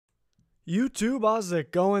YouTube, how's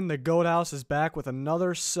it going? The Goat House is back with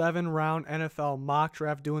another 7-round NFL mock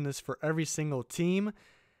draft, doing this for every single team.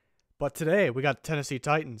 But today, we got the Tennessee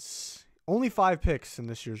Titans. Only 5 picks in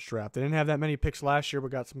this year's draft. They didn't have that many picks last year,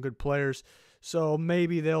 but got some good players. So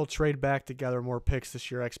maybe they'll trade back together more picks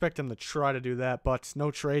this year. I expect them to try to do that, but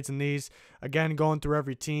no trades in these. Again, going through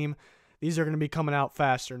every team. These are going to be coming out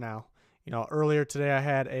faster now. Earlier today I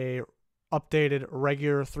had a updated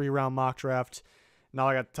regular 3-round mock draft. Now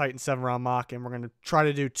I got the Titans 7-round mock, and we're going to try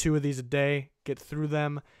to do 2 of these a day, get through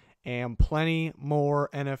them, and plenty more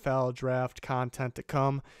NFL draft content to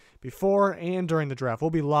come before and during the draft. We'll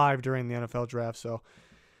be live during the NFL draft, so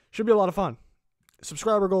should be a lot of fun.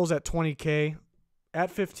 Subscriber goals at 20K,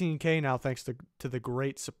 at 15K now, thanks to the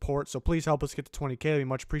great support. So please help us get to 20K. That'd be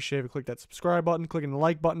much appreciated. Click that subscribe button, clicking the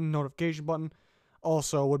like button, notification button.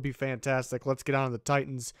 Also would be fantastic. Let's get on to the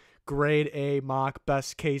Titans. Grade A mock,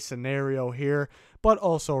 best case scenario here, but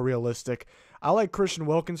also realistic. I like Christian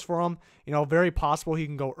Wilkins for him. Very possible he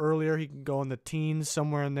can go earlier. He can go in the teens,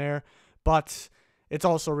 somewhere in there. But it's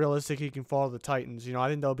also realistic he can fall to the Titans. I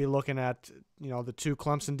think they'll be looking at, the 2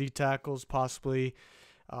 Clemson D tackles, possibly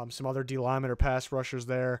some other D linemen or pass rushers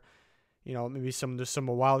there. Maybe some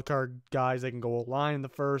wild card guys. They can go line in the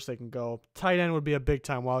first. They can go tight end would be a big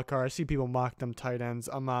time wild card. I see people mock them tight ends.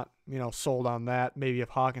 I'm not, sold on that. Maybe if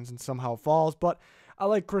Hawkinson somehow falls, but I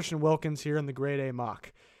like Christian Wilkins here in the grade A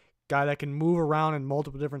mock. Guy that can move around in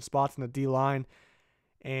multiple different spots in the D line,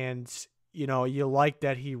 and you like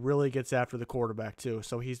that he really gets after the quarterback too.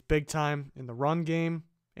 So he's big time in the run game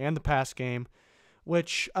and the pass game,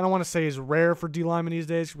 which I don't want to say is rare for D linemen these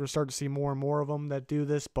days. We're starting to see more and more of them that do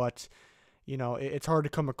this, but it's hard to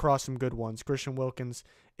come across some good ones. Christian Wilkins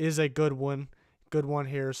is a good one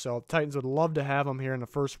here. So Titans would love to have him here in the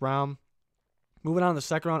first round. Moving on to the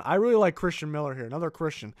second round, I really like Christian Miller here, another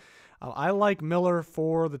Christian. I like Miller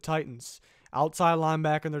for the Titans. Outside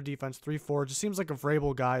linebacker in their defense, 3-4. Just seems like a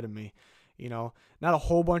Vrabel guy to me. Not a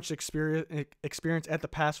whole bunch of experience at the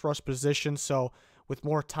pass rush position, so with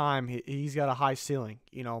more time, he's got a high ceiling.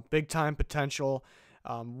 Big time potential.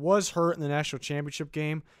 Was hurt in the national championship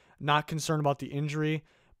game. Not concerned about the injury,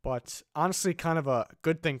 but honestly kind of a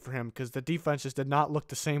good thing for him because the defense just did not look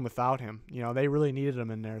the same without him. They really needed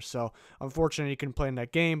him in there. So unfortunately he couldn't play in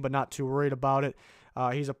that game, but not too worried about it.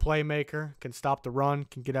 He's a playmaker, can stop the run,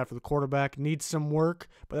 can get after the quarterback, needs some work,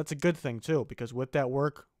 but that's a good thing too because with that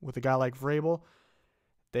work, with a guy like Vrabel,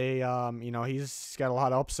 he's got a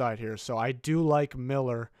lot of upside here. So I do like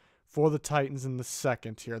Miller for the Titans in the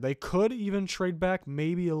second here. They could even trade back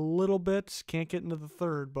maybe a little bit. Can't get into the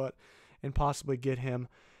third, and possibly get him.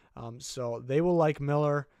 So they will like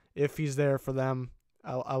Miller if he's there for them.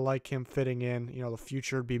 I like him fitting in. The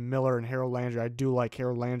future would be Miller and Harold Landry. I do like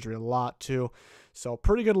Harold Landry a lot too. So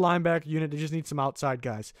pretty good linebacker unit. They just need some outside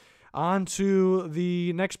guys. On to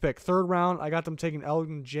the next pick. 3rd round, I got them taking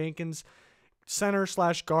Elgin Jenkins,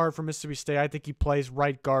 center/guard for Mississippi State. I think he plays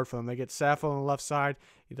right guard for them. They get Saffold on the left side.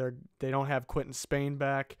 Either they don't have Quinton Spain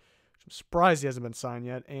back. I'm surprised he hasn't been signed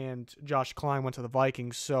yet. And Josh Klein went to the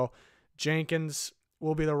Vikings. So Jenkins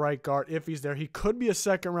will be the right guard if he's there. He could be a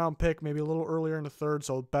 2nd-round pick, maybe a little earlier in the 3rd.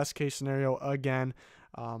 So best case scenario again.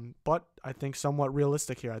 But I think somewhat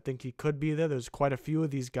realistic here. I think he could be there. There's quite a few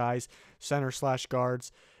of these guys,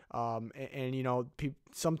 center/guards.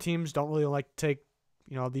 Some teams don't really like to take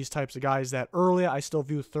these types of guys that early. I still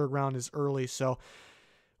view 3rd round as early, so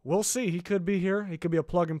we'll see. He could be here. He could be a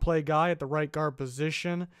plug-and-play guy at the right guard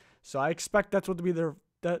position. So I expect that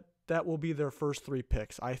will be their first 3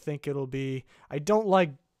 picks. I think it'll be. I don't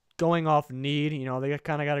like going off need. They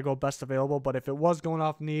kind of got to go best available. But if it was going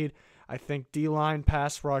off need, I think D-line,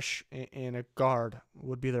 pass rush, and a guard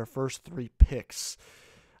would be their first 3 picks.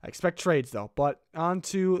 I expect trades though. But on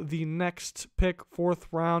to the next pick, 4th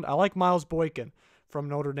round. I like Miles Boykin from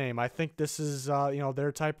Notre Dame. I think this is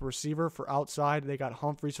their type of receiver for outside. They got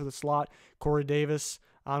Humphreys for the slot, Corey Davis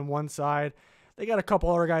on one side. They got a couple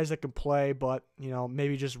other guys that can play, but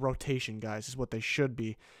maybe just rotation guys is what they should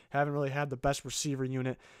be. Haven't really had the best receiver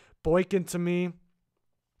unit. Boykin to me,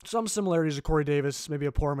 some similarities to Corey Davis, maybe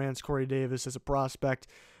a poor man's Corey Davis as a prospect,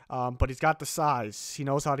 but he's got the size. He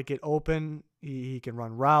knows how to get open. He can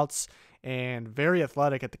run routes, and very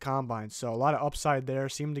athletic at the combine. So a lot of upside there.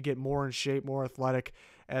 Seemed to get more in shape, more athletic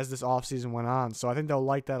as this offseason went on. So I think they'll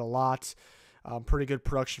like that a lot. Pretty good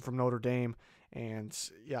production from Notre Dame. And,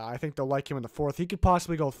 yeah, I think they'll like him in the 4th. He could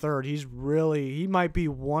possibly go 3rd. He might be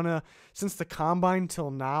since the combine till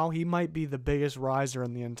now, he might be the biggest riser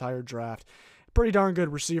in the entire draft. Pretty darn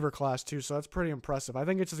good receiver class, too, so that's pretty impressive. I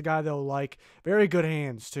think it's just a guy they'll like. Very good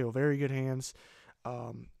hands, too. Very good hands.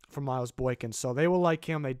 From Miles Boykin. So they will like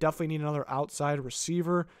him. They definitely need another outside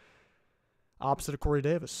receiver. opposite of Corey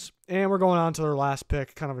Davis. And we're going on to their last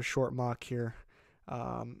pick, kind of a short mock here.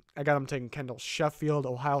 I got him taking Kendall Sheffield,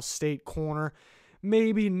 Ohio State corner,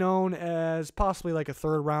 maybe known as possibly like a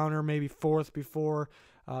third rounder, maybe fourth before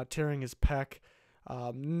tearing his pec.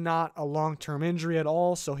 Not a long-term injury at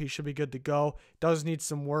all, so he should be good to go. Does need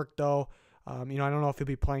some work, though. I don't know if he'll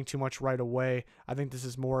be playing too much right away. I think this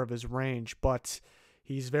is more of his range, but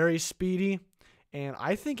he's very speedy, and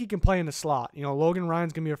I think he can play in the slot. Logan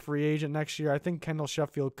Ryan's going to be a free agent next year. I think Kendall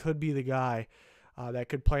Sheffield could be the guy that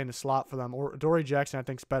could play in the slot for them. Or Dory Jackson, I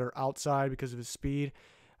think, is better outside because of his speed.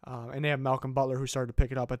 And they have Malcolm Butler, who started to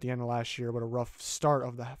pick it up at the end of last year, but a rough start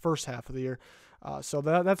of the first half of the year. So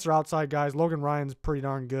that's their outside guys. Logan Ryan's pretty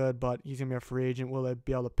darn good, but he's going to be a free agent. Will they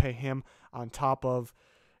be able to pay him on top of,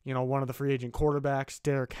 one of the free agent quarterbacks,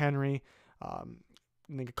 Derrick Henry? I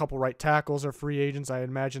think a couple right tackles are free agents. I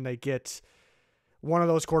imagine they get one of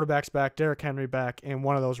those quarterbacks back, Derrick Henry back, and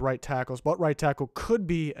one of those right tackles. But right tackle could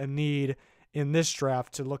be a need in this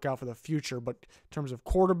draft to look out for the future. But in terms of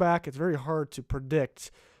quarterback, it's very hard to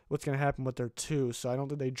predict what's going to happen with their two. So I don't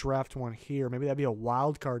think they draft one here. Maybe that'd be a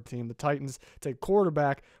wild card team. The Titans take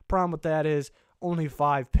quarterback. Problem with that is only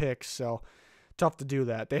 5 picks, so tough to do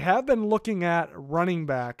that. They have been looking at running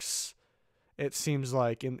backs, it seems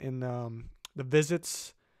like, in the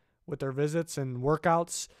visits, with their visits and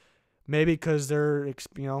workouts. Maybe because they're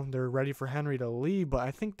ready for Henry to leave, but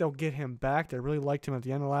I think they'll get him back. They really liked him at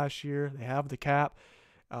the end of last year. They have the cap.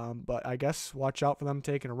 But I guess watch out for them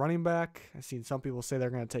taking a running back. I've seen some people say they're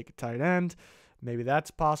going to take a tight end. Maybe that's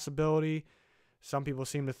a possibility. Some people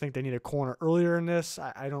seem to think they need a corner earlier in this.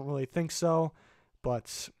 I don't really think so,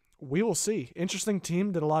 but we will see. Interesting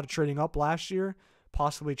team. Did a lot of trading up last year,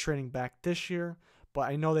 possibly trading back this year. But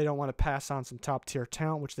I know they don't want to pass on some top-tier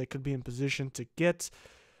talent, which they could be in position to get.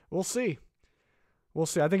 We'll see. We'll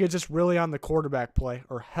see. I think it's just really on the quarterback play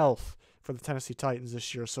or health for the Tennessee Titans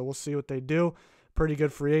this year. So we'll see what they do. Pretty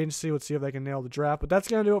good free agency. Let's see if they can nail the draft. But that's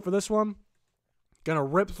going to do it for this one. Gonna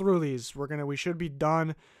rip through these. We should be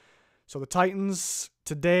done. So the Titans,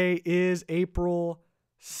 today is April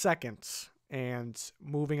 2nd. And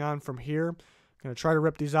moving on from here, gonna try to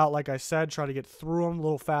rip these out, like I said, try to get through them a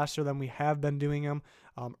little faster than we have been doing them.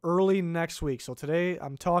 Early next week. So today,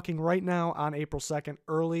 I'm talking right now on April 2nd,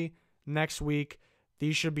 early next week.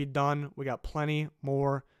 These should be done. We got plenty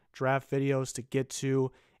more draft videos to get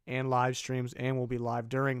to and live streams, and we'll be live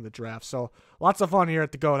during the draft. So lots of fun here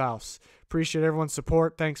at the Goat House. Appreciate everyone's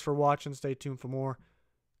support. Thanks for watching. Stay tuned for more.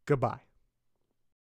 Goodbye.